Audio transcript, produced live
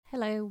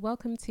Hello,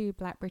 welcome to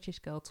Black British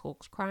Girl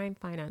Talks Crime,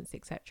 Finance,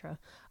 etc.,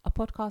 a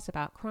podcast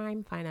about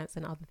crime, finance,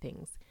 and other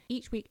things.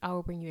 Each week, I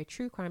will bring you a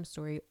true crime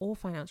story or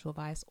financial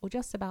advice or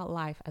just about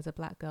life as a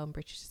black girl in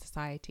British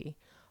society.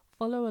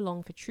 Follow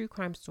along for true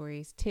crime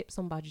stories, tips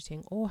on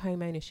budgeting or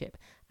home ownership,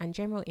 and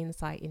general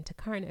insight into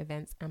current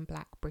events and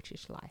black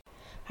British life.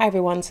 Hi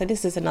everyone, so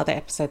this is another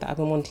episode that I've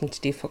been wanting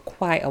to do for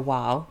quite a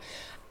while,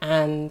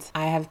 and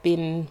I have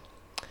been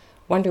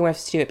wondering whether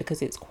to do it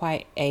because it's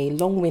quite a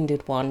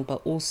long-winded one, but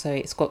also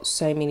it's got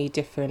so many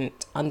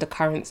different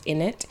undercurrents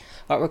in it.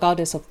 But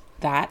regardless of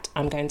that,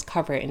 I'm going to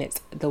cover it, and it's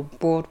the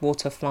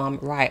Broadwater Farm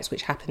riots,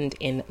 which happened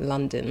in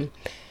London.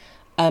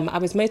 I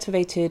was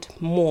motivated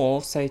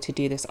more so to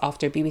do this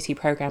after a BBC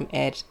programme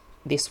aired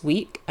this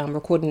week. I'm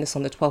recording this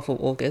on the 12th of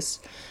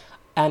August,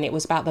 and it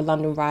was about the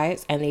London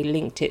riots, and they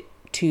linked it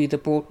to the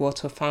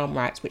Broadwater Farm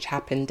riots, which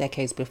happened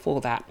decades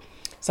before that.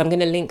 So I'm going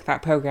to link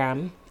that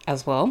programme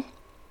as well.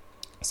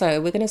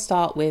 So we're going to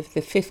start with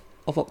the 5th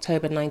of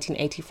October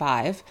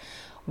 1985,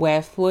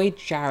 where Floyd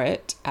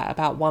Jarrett at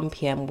about 1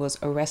 p.m. was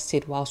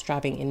arrested whilst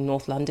driving in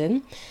North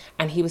London,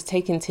 and he was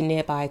taken to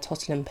nearby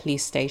Tottenham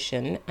police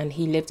station, and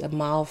he lived a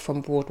mile from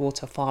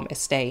Broadwater Farm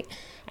estate,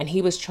 and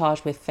he was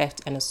charged with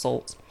theft and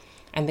assault.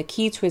 And the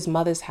key to his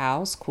mother's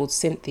house, called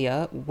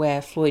Cynthia,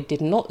 where Floyd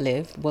did not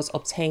live, was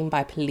obtained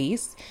by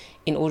police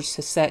in order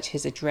to search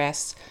his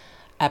address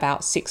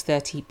about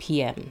 6:30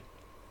 p.m.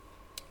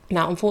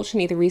 Now,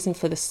 unfortunately, the reason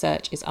for the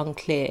search is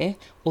unclear,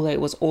 although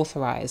it was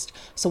authorised.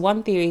 So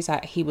one theory is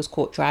that he was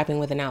caught driving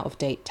with an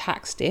out-of-date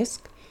tax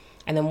disc,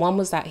 and then one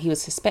was that he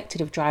was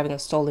suspected of driving a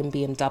stolen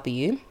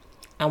BMW,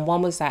 and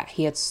one was that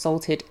he had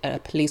assaulted a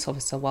police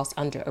officer whilst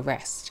under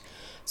arrest.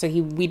 So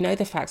we know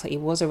the facts that he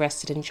was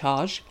arrested and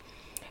charged,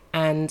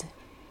 and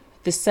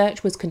the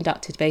search was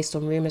conducted based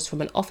on rumours from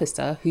an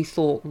officer who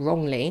thought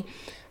wrongly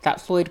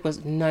that Floyd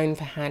was known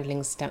for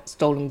handling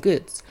stolen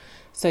goods.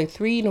 So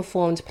 3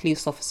 uniformed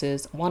police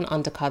officers, 1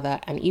 undercover,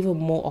 and even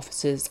more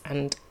officers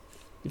and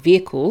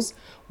vehicles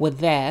were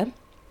there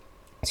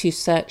to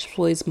search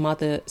Floyd's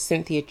mother,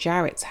 Cynthia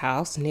Jarrett's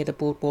house near the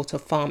Broadwater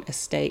Farm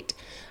estate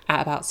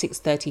at about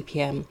 6:30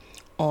 p.m.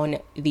 on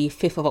the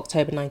 5th of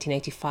October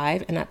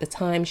 1985. And at the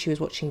time, she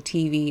was watching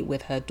TV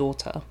with her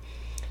daughter.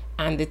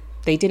 And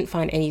they didn't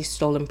find any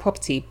stolen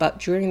property. But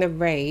during the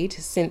raid,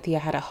 Cynthia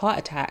had a heart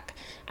attack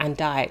and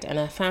died. And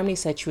her family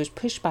said she was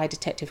pushed by a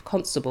detective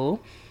constable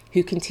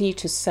who continued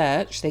to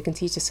search. They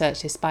continued to search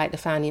despite the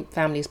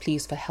family's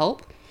pleas for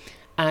help.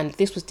 And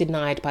this was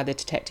denied by the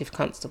detective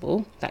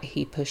constable that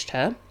he pushed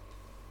her.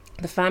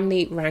 The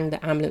family rang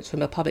the ambulance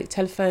from a public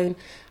telephone,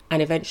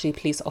 and eventually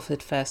police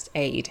offered first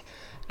aid.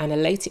 And a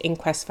later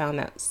inquest found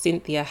that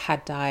Cynthia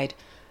had died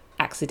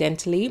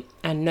accidentally,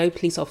 and no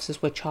police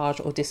officers were charged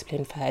or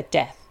disciplined for her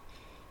death.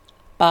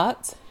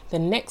 But the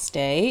next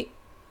day,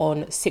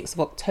 on 6th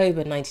of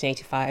October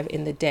 1985,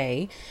 in the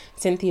day,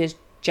 Cynthia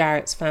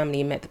Jarrett's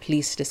family met the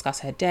police to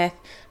discuss her death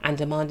and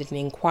demanded an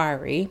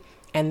inquiry,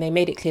 and they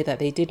made it clear that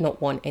they did not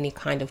want any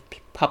kind of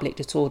public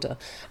disorder.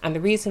 And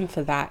the reason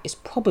for that is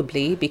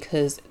probably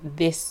because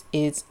this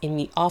is in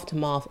the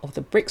aftermath of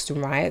the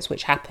Brixton riots,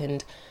 which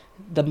happened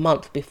the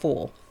month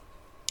before.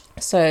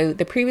 So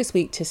the previous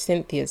week to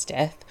Cynthia's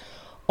death,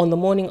 on the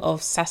morning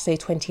of Saturday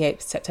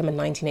 28th September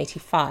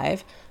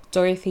 1985,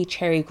 Dorothy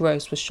Cherry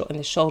Gross was shot in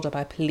the shoulder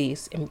by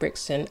police in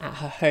Brixton at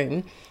her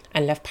home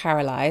and left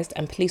paralysed,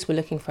 and police were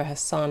looking for her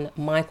son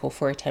Michael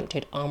for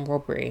attempted armed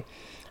robbery,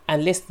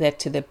 and this led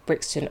to the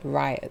Brixton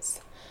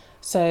riots.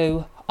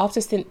 So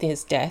after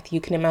Cynthia's death,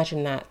 you can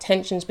imagine that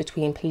tensions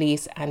between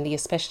police and the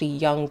especially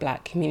young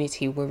black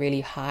community were really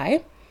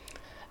high,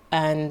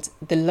 and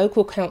the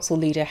local council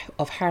leader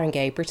of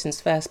Haringey,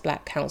 Britain's first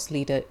black council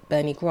leader,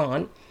 Bernie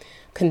Grant,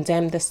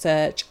 condemned the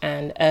search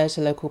and urged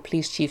the local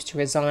police chiefs to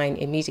resign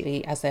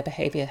immediately as their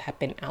behaviour had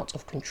been out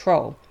of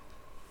control.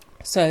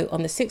 So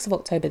on the 6th of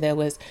October, there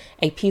was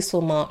a peaceful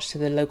march to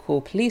the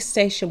local police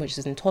station, which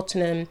is in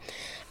Tottenham,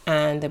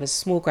 and there was a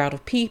small crowd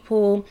of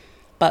people.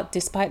 But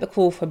despite the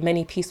call for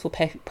many peaceful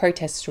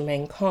protests to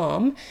remain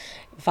calm,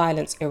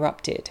 violence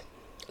erupted.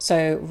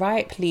 So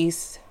riot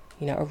police,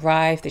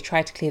 arrived. They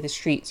tried to clear the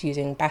streets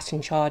using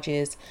baton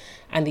charges,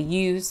 and the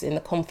youths in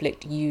the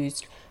conflict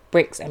used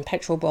bricks and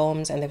petrol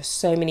bombs, and there were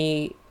so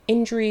many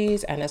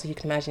injuries and, as you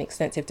can imagine,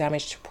 extensive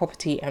damage to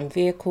property and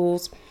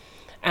vehicles.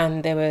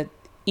 And there were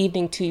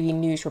evening TV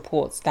news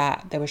reports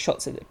that there were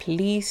shots at the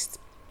police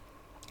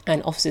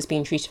and officers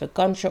being treated for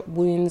gunshot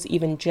wounds.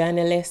 Even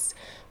journalists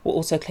were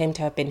also claimed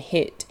to have been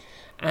hit,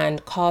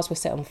 and cars were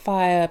set on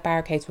fire,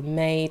 barricades were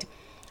made,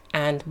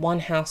 and one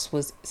house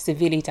was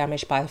severely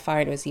damaged by the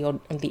fire. It was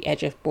on the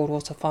edge of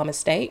Broadwater Farm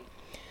estate.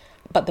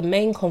 But the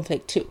main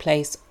conflict took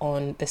place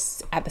at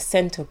the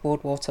centre of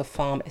Broadwater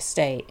Farm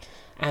estate,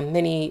 and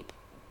many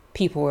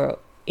people were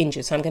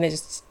injured. So I'm going to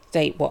just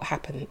state what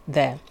happened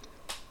there.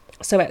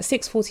 So at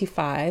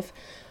 6:45,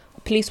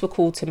 police were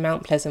called to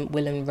Mount Pleasant,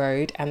 Willand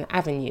Road and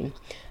Avenue.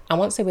 And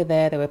once they were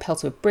there, they were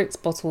pelted with bricks,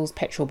 bottles,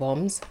 petrol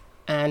bombs.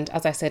 And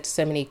as I said,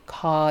 so many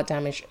car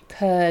damage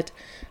occurred,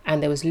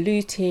 and there was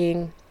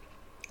looting.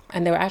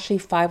 And there were actually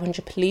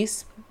 500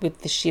 police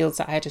with the shields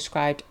that I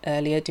described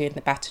earlier during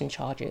the baton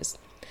charges.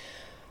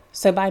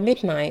 So by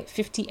midnight,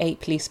 58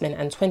 policemen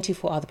and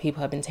 24 other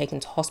people had been taken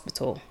to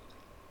hospital.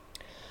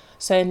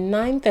 So at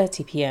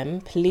 9:30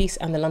 p.m, police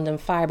and the London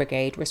Fire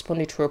Brigade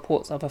responded to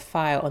reports of a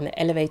fire on the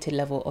elevated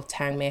level of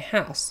Tangmere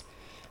House.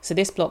 So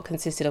this block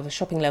consisted of a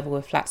shopping level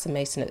with flats and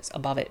maisonettes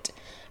above it.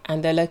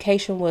 And the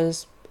location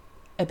was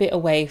a bit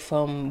away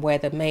from where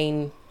the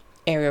main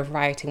area of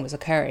rioting was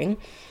occurring.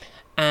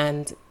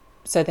 And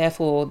so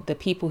therefore, the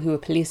people who were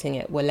policing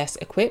it were less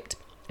equipped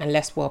and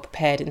less well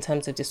prepared in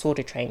terms of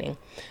disorder training.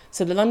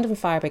 So the London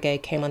Fire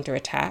Brigade came under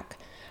attack,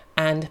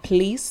 and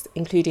police,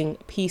 including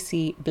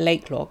PC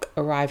Blakelock,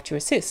 arrived to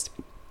assist.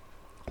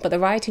 But the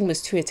rioting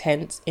was too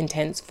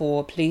intense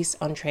for police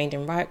untrained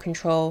in riot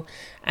control,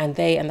 and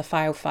they and the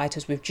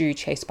firefighters withdrew,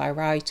 chased by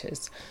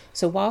rioters.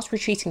 So whilst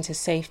retreating to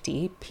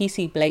safety,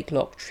 PC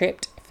Blakelock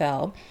tripped,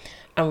 fell,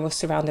 and was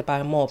surrounded by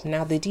a mob.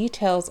 Now, the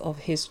details of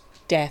his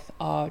death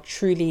are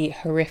truly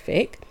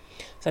horrific.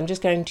 So I'm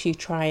just going to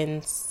try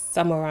and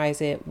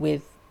summarize it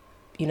with,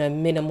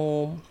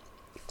 minimal,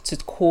 to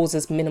cause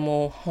as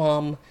minimal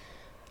harm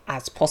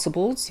as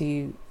possible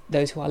to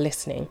those who are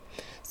listening.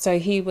 So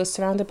he was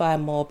surrounded by a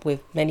mob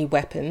with many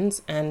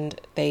weapons, and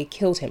they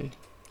killed him.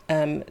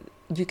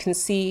 You can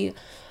see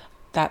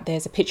that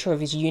there's a picture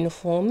of his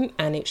uniform,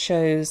 and it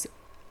shows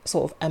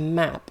sort of a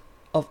map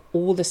of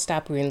all the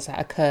stab wounds that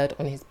occurred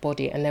on his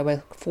body, and there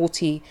were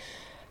 40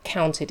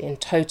 counted in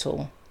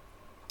total,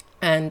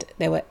 and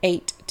there were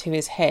 8 to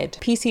his head.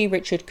 PC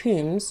Richard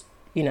Coombs,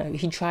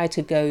 he tried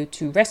to go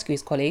to rescue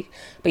his colleague,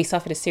 but he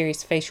suffered a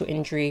serious facial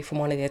injury from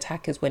one of the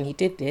attackers when he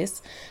did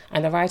this,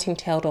 and the rioting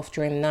tailed off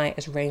during the night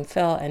as rain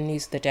fell and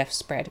news of the death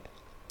spread.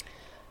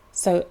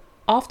 So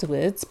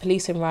afterwards,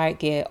 police in riot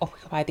gear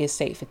occupied the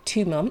estate for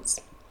 2 months.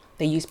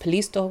 They used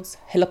police dogs,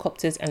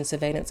 helicopters and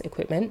surveillance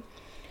equipment,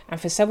 and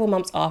for several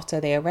months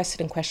after, they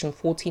arrested and questioned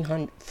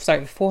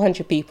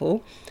 400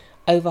 people.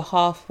 Over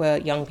half were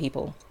young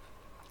people.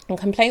 And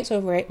complaints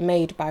were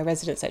made by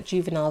residents that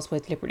juveniles were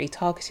deliberately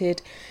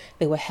targeted.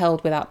 They were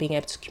held without being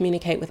able to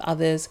communicate with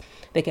others.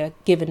 They were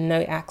given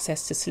no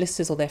access to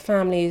solicitors or their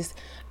families.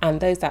 And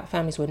those that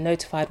families were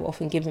notified were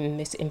often given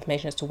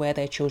misinformation as to where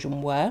their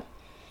children were.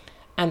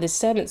 And the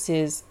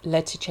disturbances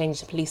led to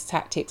changes in police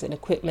tactics and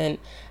equipment.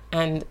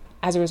 And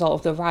as a result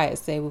of the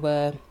riots, they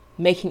were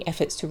making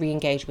efforts to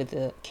re-engage with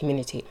the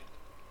community.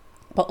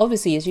 But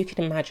obviously, as you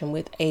can imagine,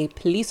 with a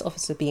police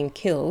officer being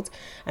killed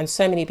and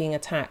so many being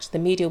attacked, the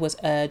media was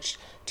urged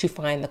to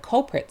find the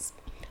culprits.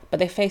 But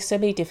they faced so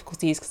many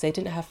difficulties because they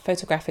didn't have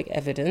photographic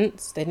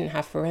evidence, they didn't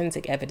have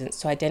forensic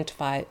evidence to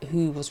identify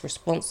who was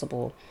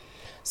responsible.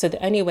 So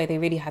the only way they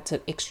really had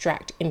to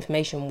extract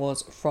information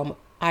was from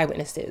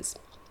eyewitnesses.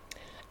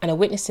 And a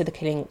witness to the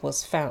killing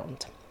was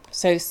found.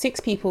 So 6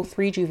 people,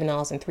 3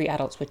 juveniles and 3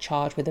 adults were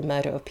charged with the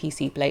murder of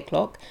PC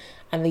Blakelock.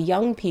 And the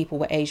young people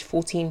were aged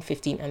 14,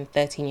 15 and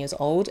 13 years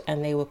old,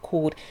 and they were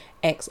called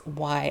X,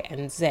 Y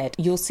and Z.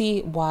 You'll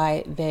see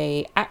why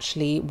they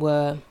actually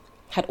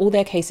had all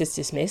their cases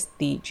dismissed,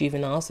 the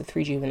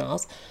 3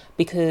 juveniles,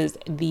 because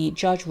the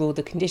judge ruled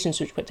the conditions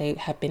which they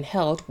had been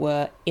held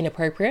were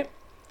inappropriate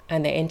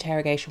and their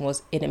interrogation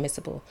was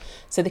inadmissible.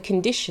 So the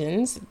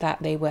conditions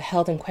that they were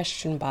held and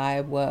questioned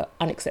by were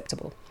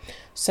unacceptable.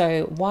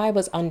 So Y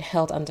was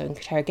held under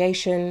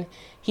interrogation.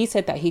 He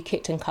said that he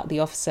kicked and cut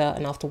the officer,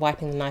 and after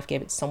wiping the knife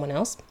gave it to someone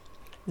else.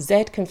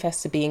 Z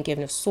confessed to being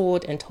given a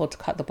sword and told to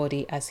cut the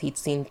body as he'd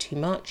seen too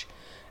much.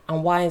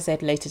 And Y and Z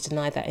later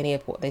denied that any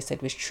of what they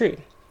said was true.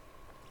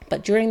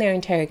 But during their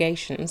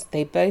interrogations,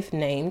 they both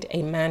named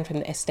a man from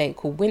the estate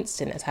called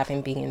Winston as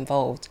having been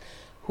involved,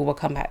 who we'll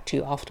come back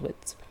to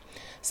afterwards.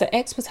 So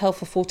X was held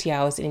for 40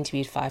 hours and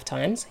interviewed 5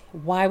 times.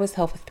 Y was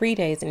held for 3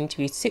 days and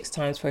interviewed 6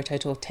 times for a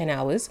total of 10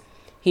 hours.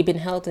 He'd been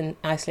held in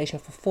isolation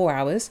for 4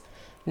 hours.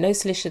 No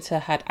solicitor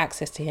had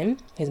access to him.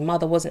 His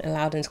mother wasn't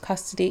allowed into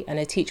custody, and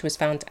a teacher was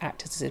found to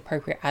act as an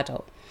appropriate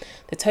adult.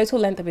 The total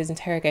length of his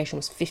interrogation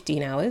was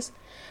 15 hours,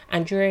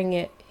 and during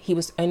it, he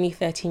was only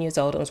 13 years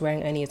old and was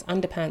wearing only his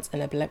underpants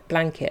and a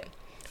blanket.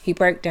 He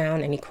broke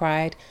down and he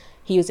cried.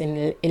 He was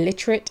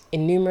illiterate,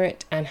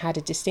 innumerate, and had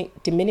a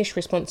diminished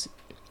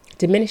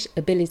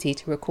ability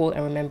to recall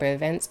and remember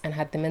events, and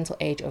had the mental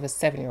age of a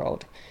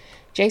 7-year-old.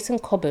 Jason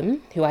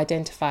Cobham, who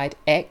identified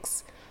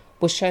X,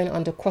 was shown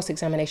under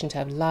cross-examination to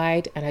have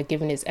lied and had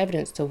given his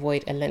evidence to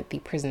avoid a lengthy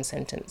prison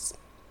sentence.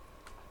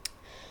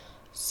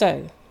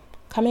 So,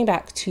 coming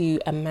back to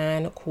a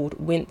man called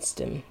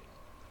Winston,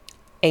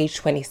 age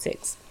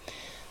 26.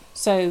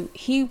 So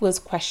he was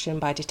questioned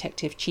by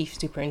Detective Chief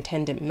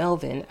Superintendent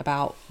Melvin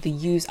about the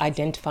youths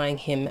identifying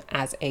him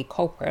as a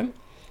culprit.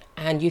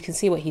 And you can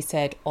see what he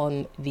said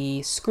on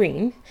the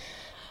screen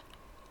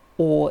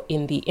or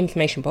in the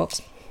information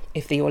box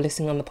if you're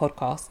listening on the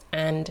podcast.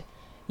 And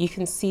you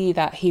can see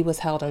that he was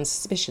held on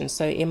suspicion.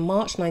 So in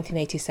March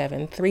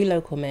 1987, 3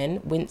 local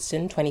men,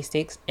 Winston,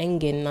 26,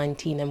 Engin,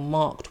 19, and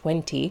Mark,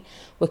 20,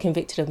 were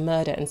convicted of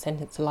murder and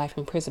sentenced to life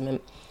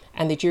imprisonment.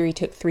 and the jury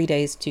took 3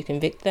 days to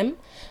convict them.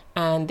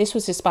 And this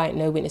was despite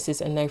no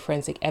witnesses and no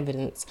forensic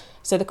evidence.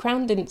 So the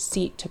Crown didn't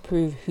seek to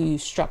prove who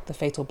struck the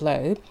fatal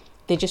blow.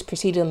 They just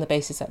proceeded on the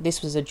basis that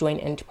this was a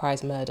joint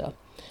enterprise murder.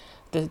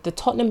 The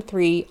Tottenham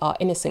 3 Are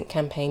Innocent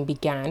campaign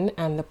began,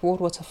 and the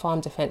Broadwater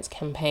Farm Defence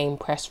campaign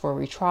pressed for a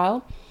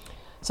retrial.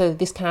 So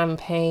this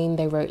campaign,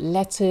 they wrote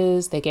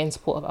letters, they gained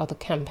support of other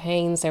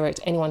campaigns, they wrote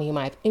to anyone who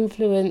might have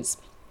influence,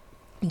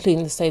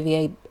 including the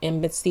Soviet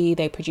embassy.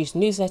 They produced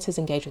newsletters,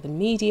 engaged with the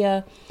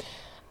media,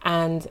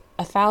 and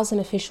 1,000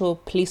 official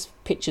police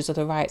pictures of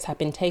the riots had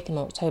been taken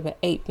on October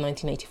 8,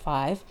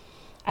 1985,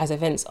 as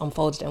events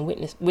unfolded, and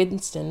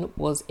Winston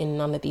was in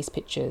none of these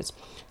pictures.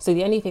 So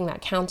the only thing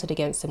that counted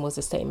against him was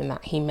the statement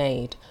that he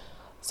made.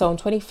 So on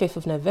 25th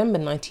of November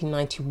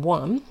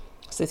 1991,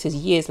 so this is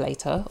years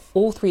later,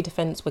 all 3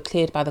 defendants were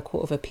cleared by the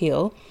Court of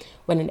Appeal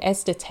when an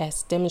ESDA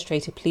test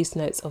demonstrated police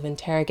notes of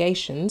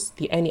interrogations,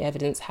 the only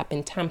evidence, had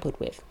been tampered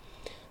with.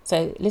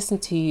 So listen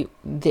to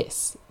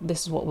this.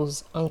 This is what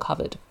was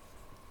uncovered.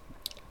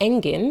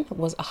 Engin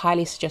was a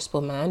highly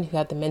suggestible man who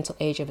had the mental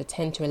age of a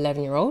 10 to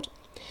 11-year-old.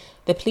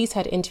 The police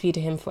had interviewed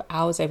him for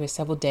hours over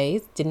several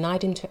days,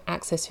 denied him to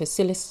access to a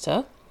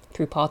solicitor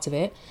through part of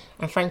it,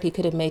 and frankly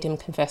could have made him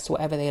confess to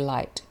whatever they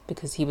liked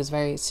because he was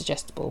very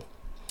suggestible.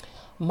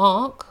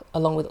 Mark,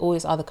 along with all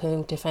his other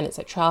co-defendants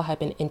at trial, had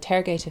been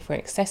interrogated for an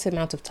excessive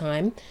amount of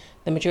time,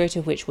 the majority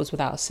of which was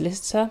without a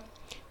solicitor.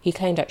 He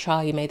claimed at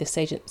trial he made the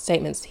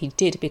statements he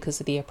did because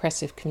of the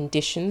oppressive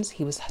conditions.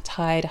 He was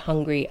tired,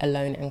 hungry,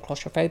 alone, and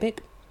claustrophobic.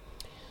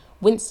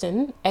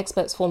 Winston,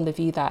 experts formed the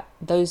view that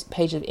those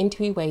pages of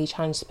interview where he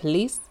challenged the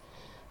police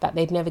that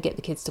they'd never get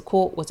the kids to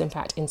court was in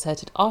fact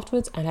inserted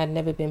afterwards and had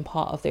never been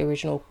part of the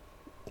original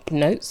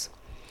notes.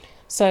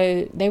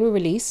 So they were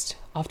released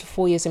after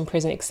 4 years in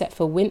prison, except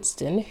for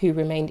Winston, who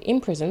remained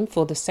in prison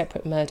for the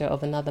separate murder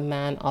of another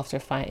man after a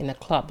fight in a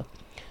club,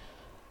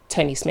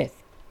 Tony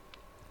Smith,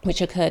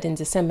 which occurred in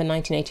December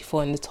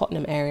 1984 in the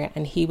Tottenham area,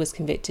 and he was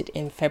convicted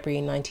in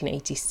February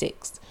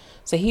 1986.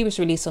 So he was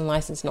released on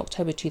licence in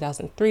October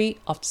 2003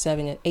 after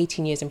serving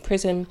 18 years in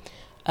prison.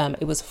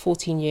 It was a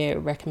 14-year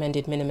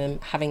recommended minimum,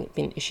 having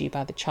been issued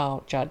by the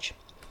child judge.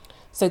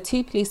 So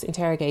 2 police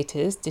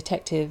interrogators,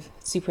 Detective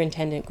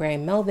Superintendent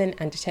Graham Melvin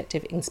and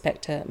Detective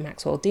Inspector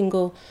Maxwell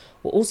Dingle,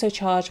 were also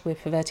charged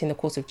with perverting the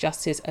course of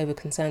justice over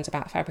concerns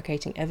about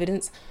fabricating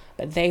evidence,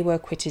 but they were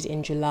acquitted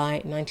in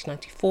July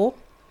 1994.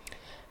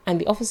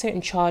 And the officer in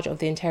charge of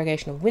the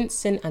interrogation of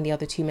Winston and the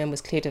other 2 men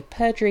was cleared of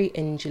perjury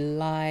in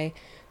July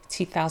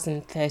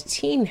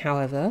 2013.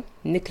 However,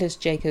 Nicholas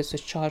Jacobs was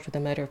charged with the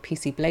murder of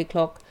PC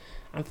Blakelock,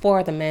 and 4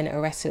 other men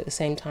arrested at the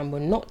same time were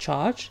not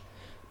charged,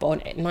 but on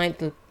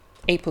 9th of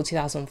April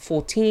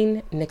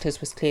 2014,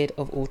 Nicholas was cleared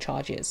of all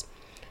charges.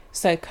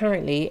 So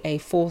currently, a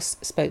Force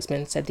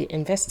spokesman said the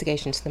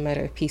investigation into the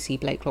murder of PC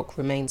Blakelock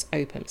remains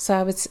open. So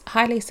I would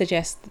highly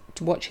suggest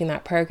watching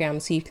that programme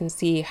so you can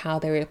see how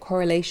there are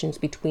correlations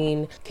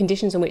between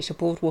conditions in which the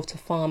Broadwater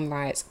Farm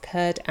riots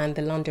occurred and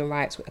the London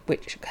riots,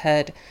 which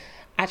occurred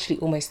actually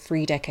almost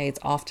 3 decades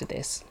after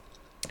this.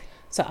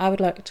 So I would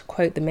like to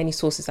quote the many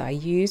sources I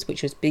used,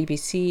 which was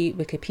BBC,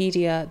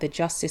 Wikipedia,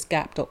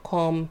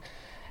 thejusticegap.com,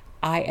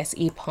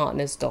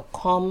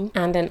 isepartners.com,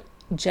 and an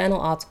journal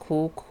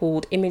article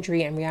called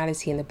Imagery and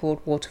Reality in the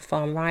Broadwater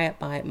Farm Riot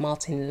by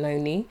Martin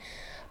Loney,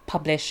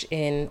 published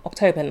in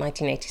October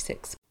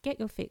 1986. Get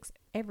your fix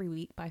every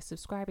week by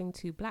subscribing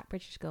to Black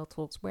British Girl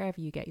Talks wherever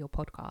you get your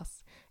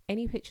podcasts.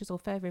 Any pictures or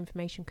further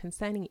information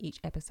concerning each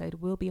episode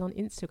will be on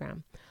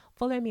Instagram.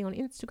 Follow me on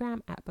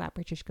Instagram at Black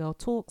British Girl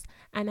Talks,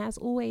 and as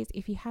always,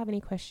 if you have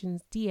any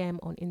questions, DM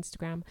on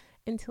Instagram.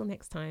 Until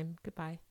next time, goodbye.